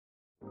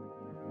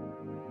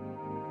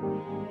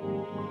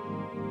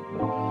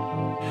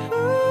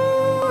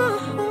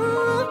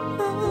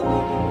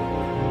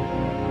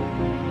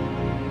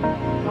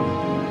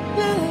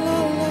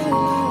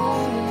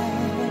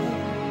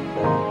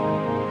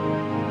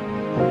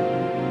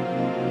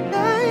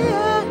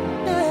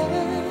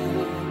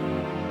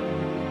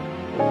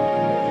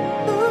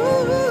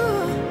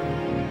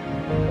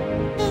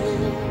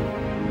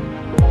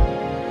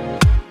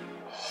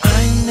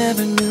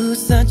Never knew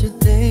such a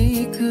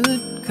day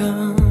could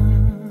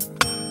come,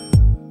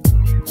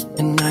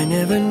 and I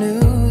never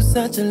knew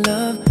such a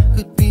love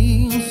could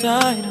be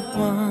inside of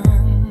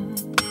one.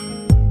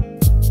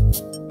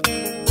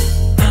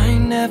 I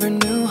never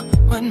knew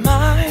what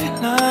my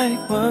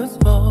life was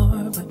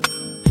for, but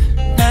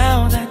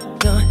now that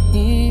you're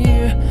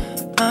here,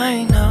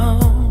 I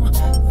know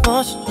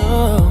for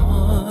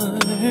sure.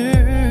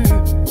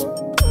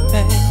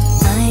 Hey.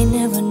 I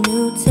never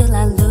knew till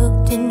I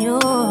looked in your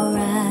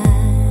eyes.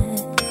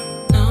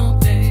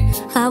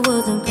 I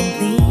wasn't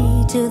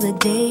complete till the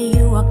day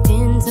you walked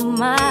into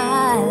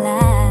my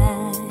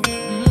life.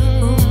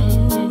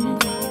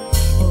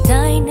 And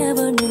I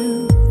never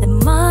knew that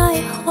my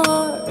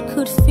heart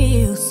could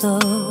feel so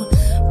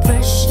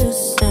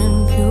precious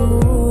and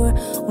pure.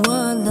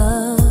 One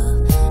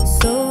love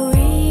so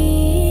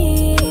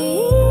real.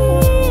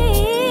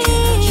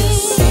 Can I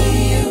just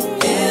see you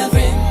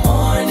every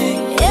morning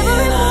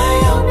when I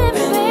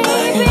open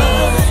my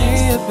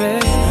eyes?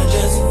 Can I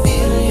just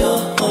feel your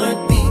heart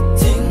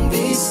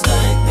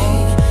beside me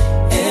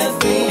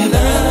every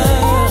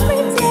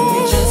night? Can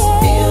we just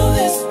feel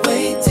this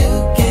way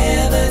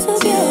together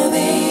till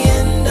the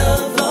end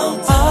of all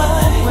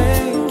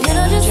time? Can I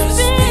just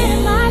spend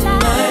my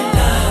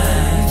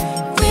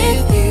life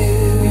with you?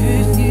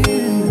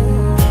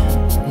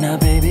 Now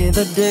baby,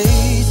 the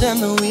days and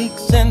the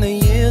weeks and the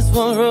years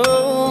will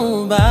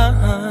roll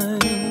by,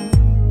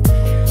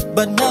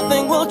 but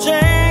nothing will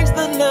change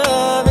the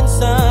love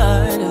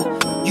inside of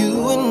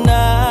you and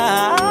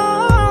I.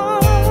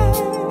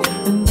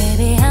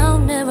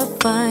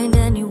 Find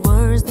any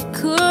words that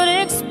could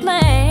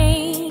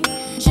explain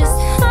just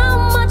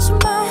how much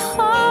my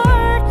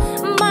heart,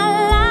 my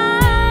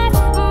life,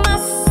 my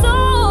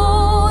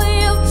soul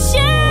you've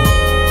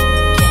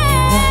changed.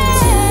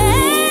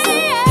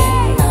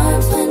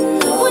 Times when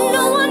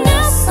no one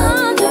else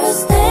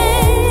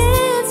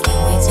understands. Can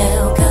we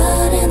tell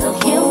God and the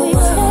whole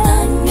world I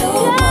know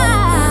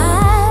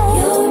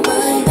you're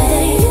my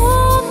man?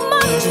 You're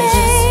my man.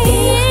 Just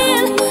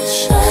feel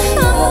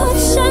how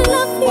much I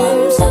love you.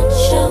 One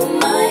touch of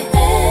my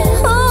hand,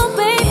 oh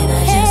baby, can I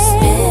just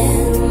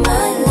spend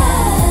my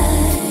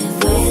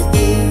life with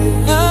you?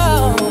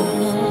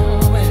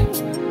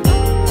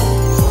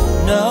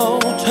 No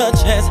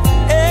touch has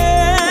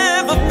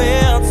ever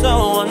felt so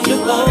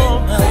wonderful.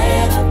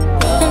 And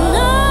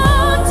no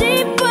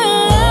deeper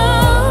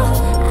love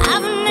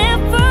I've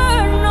never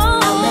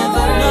known.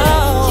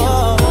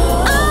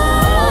 I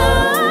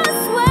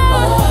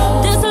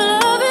swear this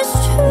love is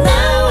true.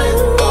 Now and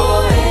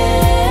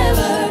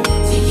forever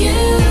to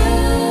you.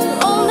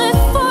 Only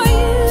for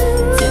you,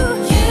 to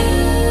you.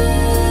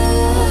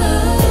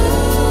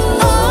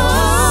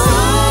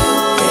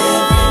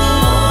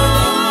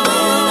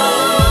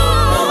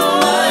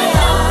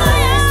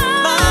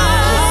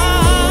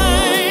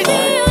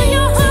 Feel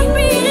your heart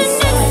beating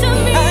next to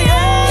me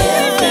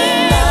every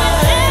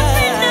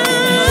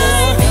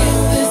night.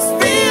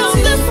 Feel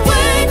this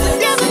way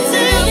together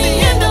till the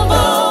end of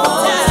all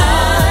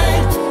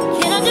time.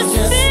 Can I just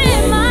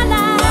spend my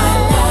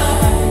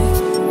life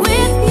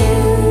with you?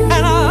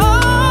 And I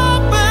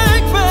hope,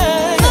 baby,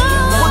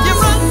 when you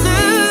run to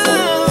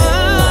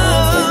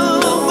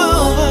No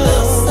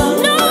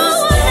one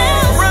else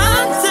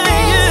run to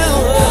you.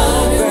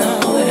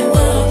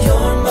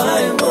 You're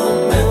my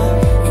woman,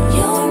 and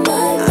you're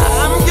my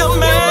I'm your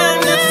man.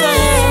 It's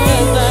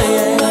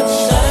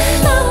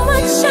how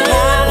much I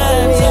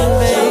love you,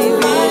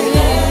 baby.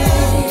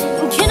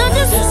 Can I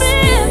just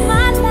spend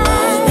my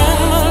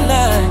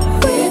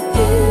life with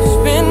you?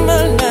 spend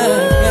my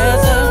life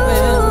as I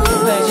will,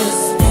 baby.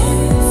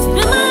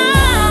 Spend my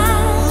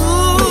life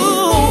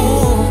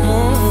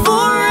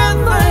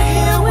Forever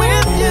here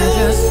with you.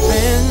 Just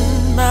spend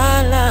my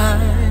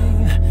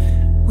life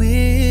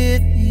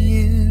with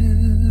you.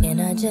 Can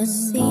I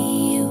just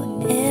see you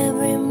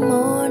every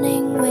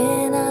morning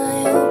when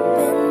I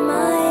open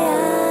my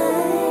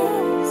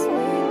eyes?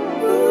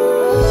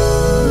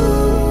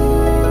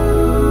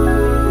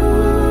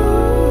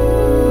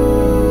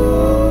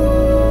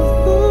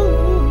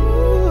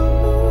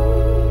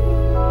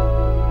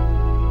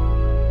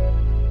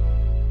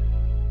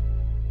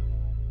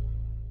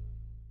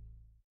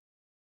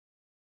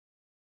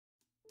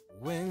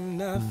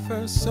 When I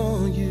first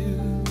saw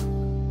you,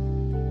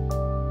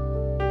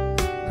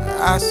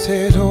 I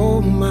said,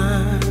 oh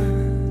my,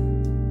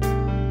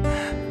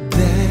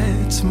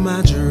 that's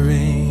my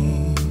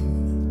dream.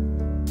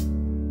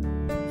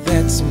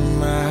 That's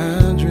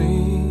my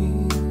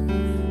dream.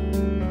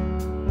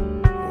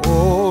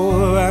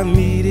 Oh, I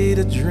needed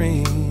a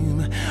dream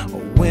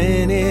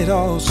when it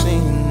all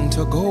seemed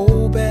to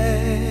go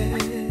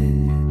bad.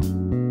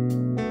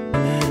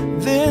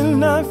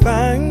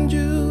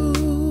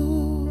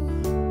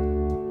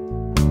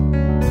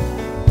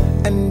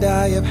 and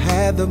I have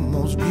had the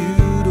most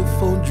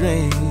beautiful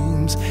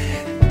dreams.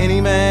 Any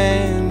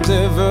man